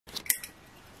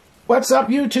What's up,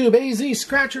 YouTube? AZ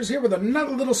Scratchers here with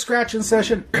another little scratching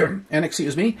session. And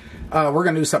excuse me, we're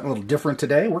going to do something a little different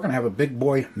today. We're going to have a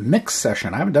Bigboy Mix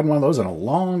Session. I haven't done one of those in a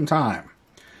long time.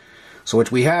 So what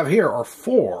we have here are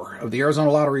 4 of the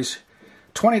Arizona Lottery's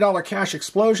 $20 cash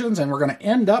explosions, and we're going to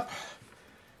end up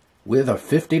with a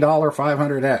 $50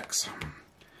 500X.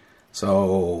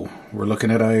 So we're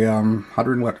looking at a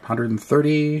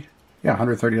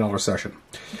 $130 session.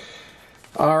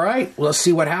 All right, let's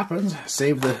see what happens.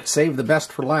 Save the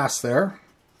best for last there.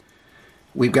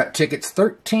 We've got tickets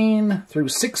 13 through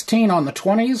 16 on the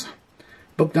 20s.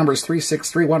 Book number is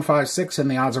 363156, and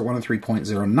the odds are 1 in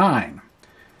 3.09.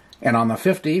 And on the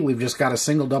 50, we've just got a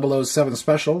single 007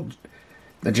 special,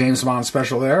 the James Bond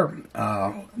special there.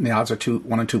 The odds are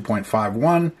 1 in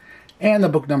 2.51, and the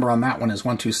book number on that one is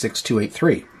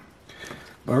 126283.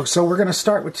 So we're going to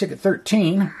start with ticket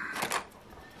 13.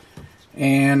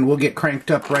 And we'll get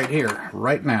cranked up right here,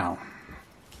 right now.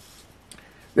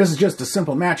 This is just a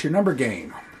simple match your number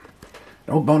game.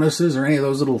 No bonuses or any of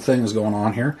those little things going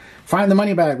on here. Find the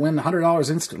money bag, win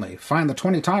 $100 instantly. Find the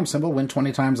 20 times symbol, win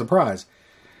 20 times the prize.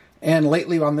 And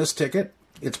lately on this ticket,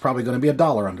 it's probably going to be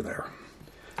 $1 under there.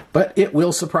 But it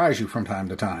will surprise you from time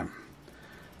to time.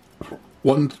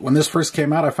 When this first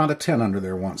came out, I found a 10 under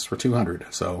there once for 200.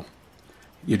 So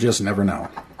you just never know.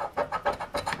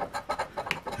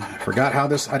 Forgot how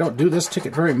this, I don't do this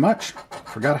ticket very much.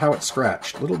 Forgot how it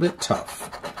scratched. A little bit tough.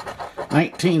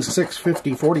 19, 6,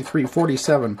 50, 43,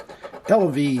 47.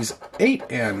 LV's 8,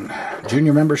 and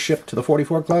junior membership to the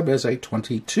 44 Club is a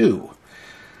 22.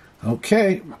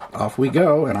 Okay, off we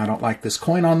go, and I don't like this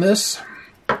coin on this.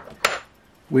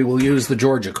 We will use the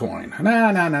Georgia coin. No,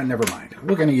 never mind.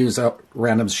 We're going to use a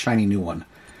random's shiny new one.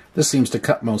 This seems to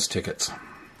cut most tickets.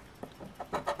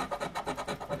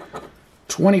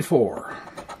 24.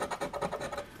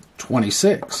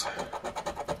 26,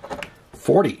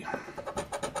 40,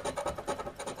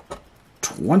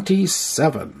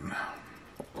 27,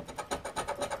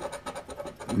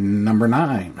 number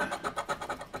 9,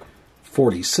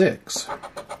 46,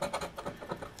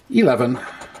 11,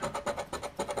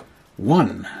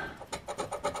 1,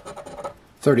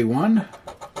 31,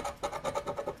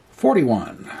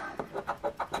 41,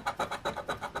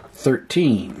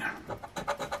 13,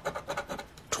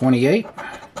 28,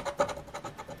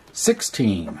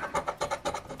 16,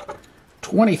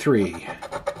 23,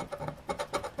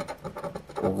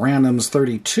 randoms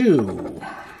 32.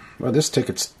 Well, this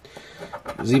ticket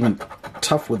is even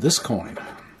tough with this coin.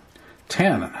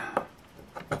 10,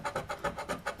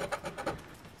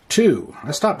 2.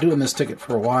 I stopped doing this ticket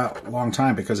for a long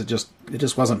time because it just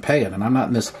wasn't paying, and I'm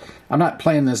not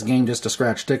playing this game just to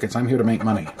scratch tickets. I'm here to make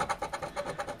money.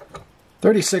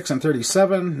 36 and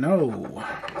 37. No.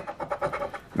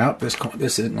 Nope,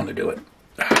 this isn't going to do it.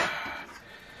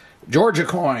 Georgia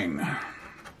coin.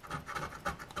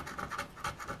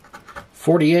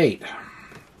 48.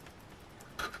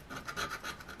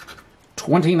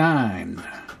 29.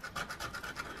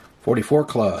 44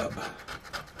 Club.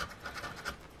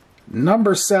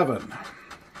 Number 7.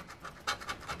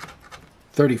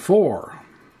 34.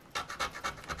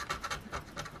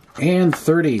 And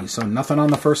 30. So nothing on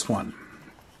the first one.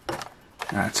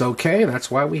 That's okay.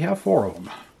 That's why we have 4 of them.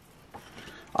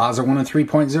 Odds are 1 in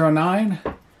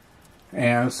 3.09.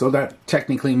 And so that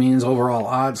technically means overall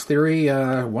odds theory,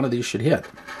 one of these should hit.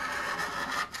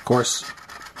 Of course,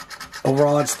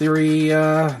 overall odds theory,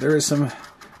 there is some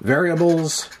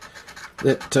variables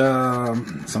that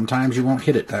sometimes you won't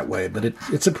hit it that way, but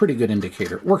it's a pretty good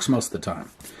indicator. It works most of the time.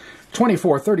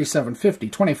 24, 37, 50,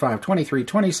 25, 23,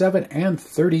 27, and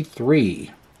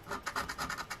 33.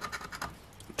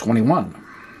 21.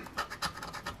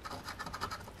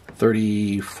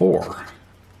 34.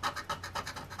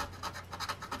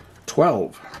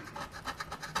 12.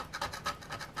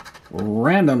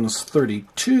 Randoms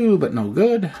 32, but no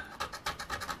good.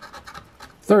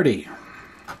 30.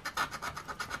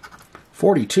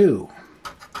 42.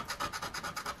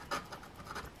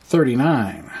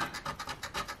 39.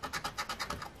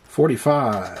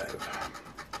 45.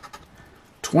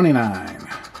 29.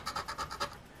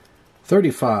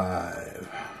 35.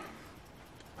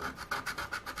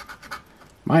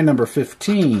 My number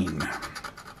 15.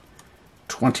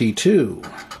 22.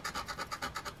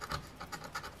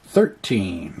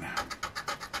 13.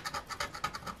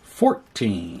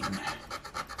 14.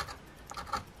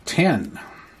 10.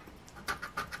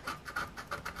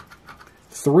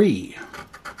 3.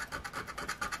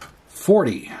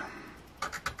 40.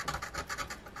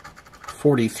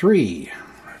 43.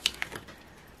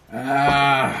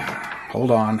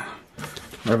 Hold on.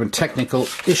 We're having technical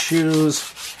issues.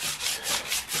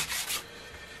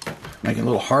 Making it a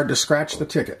little hard to scratch the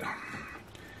ticket.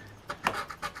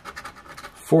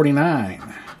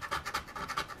 49.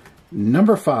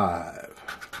 Number 5.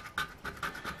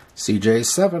 CJ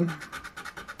 7.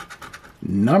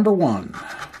 Number 1.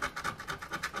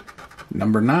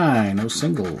 Number 9, no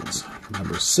singles.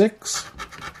 Number 6.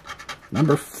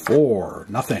 Number 4,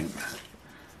 nothing.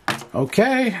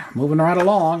 Okay, moving right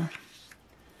along.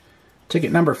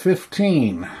 Ticket number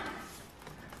 15.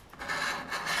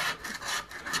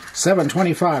 7,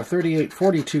 25, 38,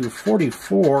 42,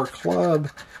 44, club,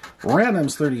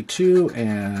 randoms 32,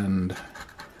 and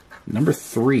number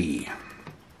 3.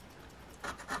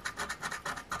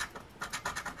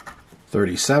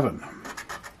 37.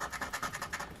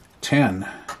 10.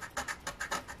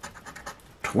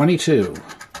 22.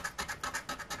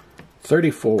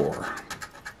 34.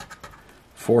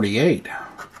 48.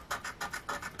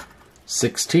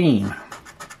 16.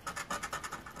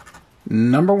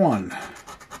 Number 1.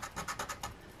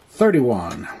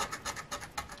 31.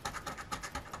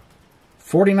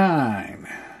 49.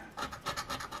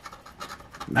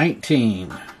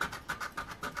 19.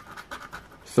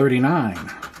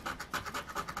 39.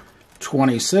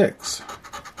 26.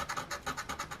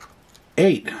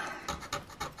 8.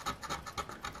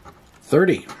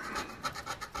 30.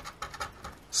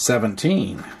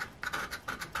 17.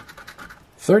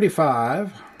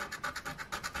 35.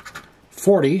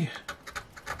 40.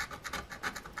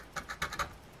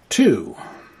 2.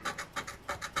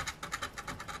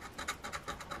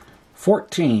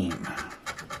 14.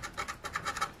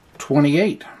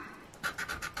 28.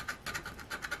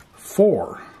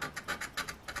 4.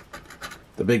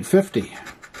 The big 50.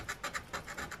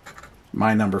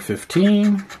 My number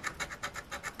 15.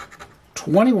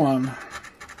 21.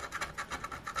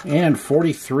 And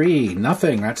 43.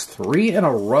 Nothing. That's 3 in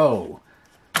a row.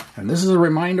 And this is a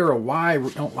reminder of why I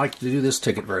don't like to do this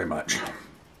ticket very much.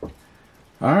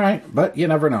 Alright, but you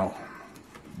never know.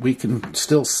 We can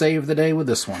still save the day with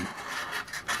this one.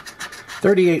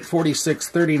 38, 46,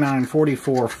 39,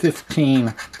 44,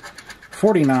 15,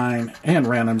 49, and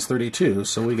randoms 32.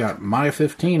 So we got my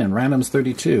 15 and randoms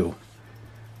 32.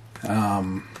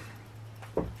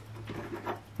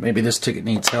 Maybe this ticket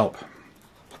needs help.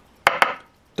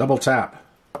 Double tap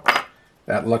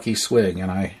that lucky swing,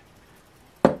 and I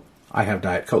have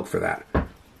Diet Coke for that.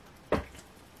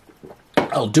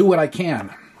 I'll do what I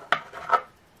can.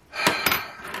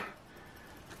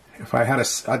 If I had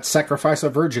I'd sacrifice a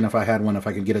virgin if I had one, if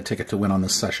I could get a ticket to win on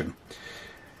this session.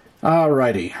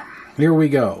 Alrighty, here we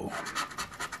go.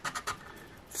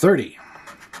 30.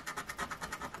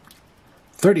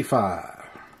 35.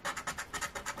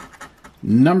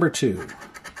 Number 2.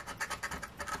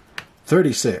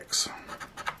 36.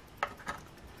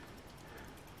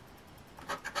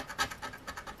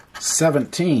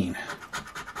 17.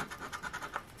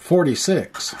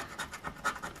 46.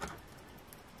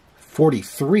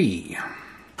 43.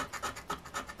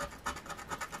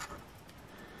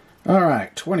 All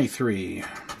right, 23.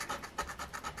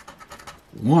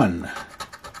 1.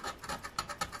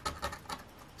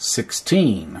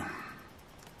 16.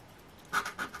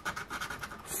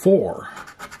 4.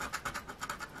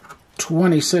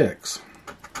 26.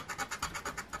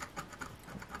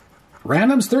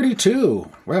 Randoms 32.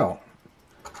 Well,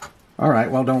 all right,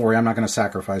 well, don't worry. I'm not going to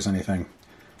sacrifice anything.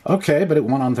 Okay, but it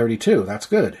won on 32. That's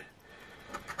good.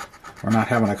 We're not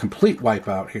having a complete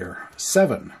wipeout here.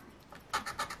 7.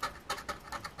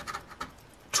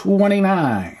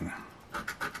 29.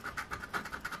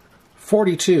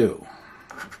 42.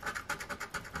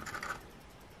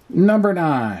 Number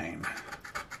 9.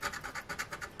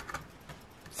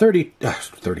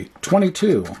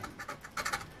 22.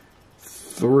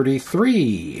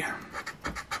 33.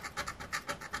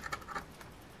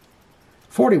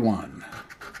 41.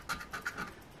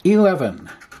 11.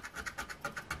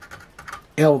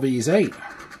 LV's 8.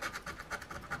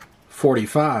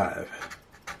 45.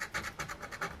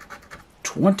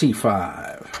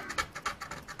 25.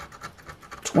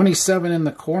 27 in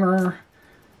the corner.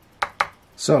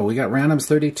 So we got randoms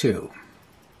 32.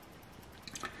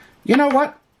 You know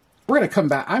what? We're going to come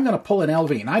back. I'm going to pull an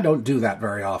LV, and I don't do that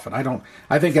very often.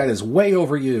 I think that is way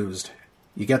overused.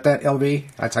 You get that, LV?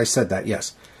 I said that,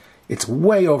 yes. It's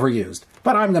way overused.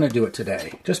 But I'm going to do it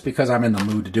today, just because I'm in the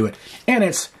mood to do it. And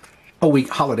it's a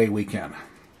holiday weekend.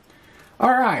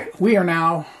 All right, we are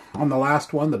now on the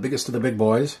last one, the biggest of the big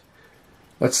boys.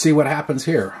 Let's see what happens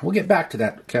here. We'll get back to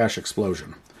that cash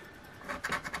explosion.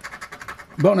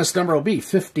 Bonus number will be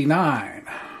 59.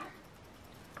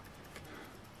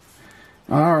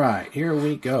 All right, here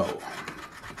we go.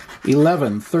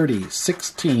 11, 30,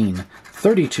 16,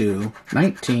 32,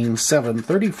 19, 7,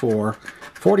 34,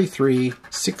 43,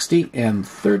 60, and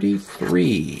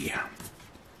 33.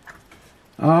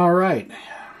 All right.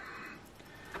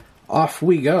 Off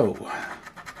we go.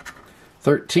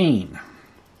 13,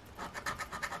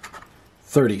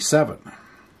 37,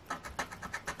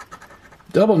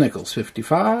 double nickels,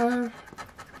 55,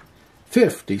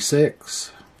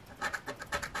 56,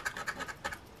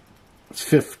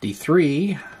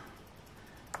 53,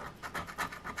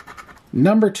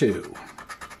 number 2,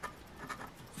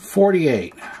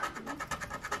 48,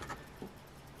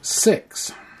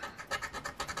 6,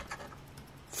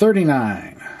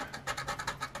 39,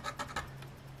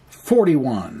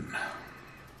 41,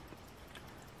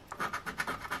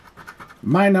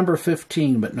 my number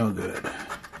 15, but no good,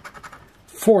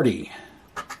 40,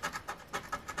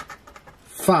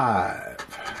 5,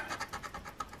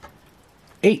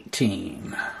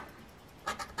 18,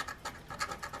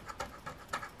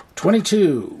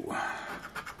 22,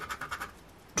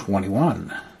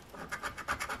 21,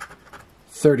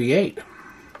 38,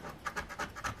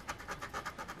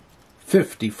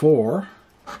 54,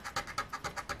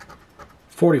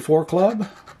 44 club,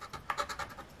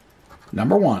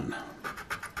 number 1,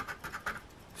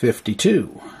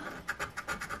 52,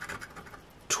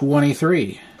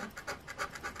 23,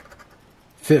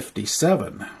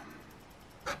 57,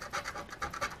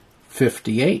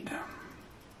 58,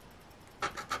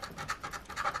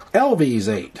 LV's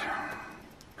 8,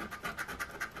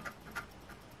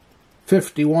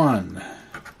 51,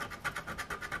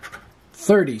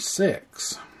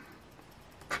 36,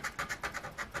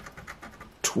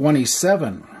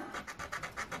 27,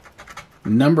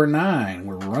 number 9,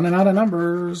 we're running out of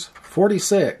numbers,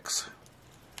 46,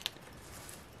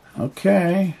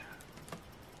 okay,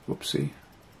 whoopsie,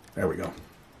 there we go,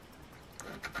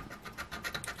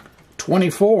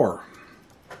 24,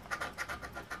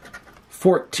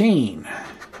 14,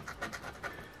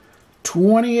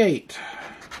 28,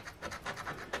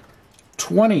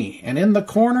 20, and in the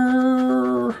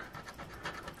corner,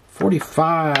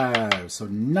 45, so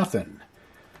nothing.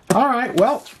 All right,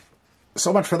 well,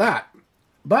 so much for that.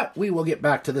 But we will get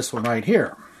back to this one right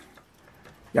here.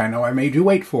 Yeah, I know I made you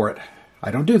wait for it.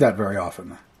 I don't do that very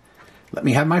often. Let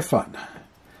me have my fun.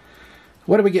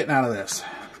 What are we getting out of this?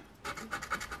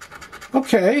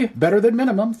 Okay, better than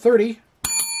minimum, 30.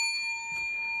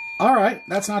 All right,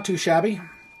 that's not too shabby.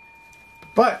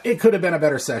 But it could have been a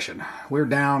better session. We're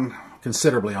down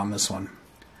considerably on this one.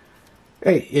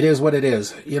 Hey, it is what it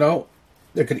is. You know,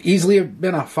 there could easily have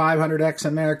been a 500X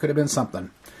in there. Could have been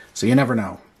something. So you never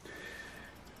know.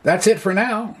 That's it for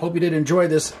now. Hope you did enjoy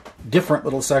this different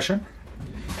little session.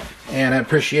 And I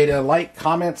appreciate a like,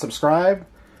 comment, subscribe,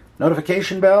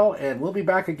 notification bell, and we'll be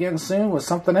back again soon with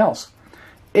something else.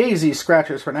 Easy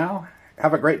scratchers for now.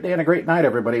 Have a great day and a great night,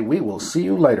 everybody. We will see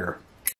you later.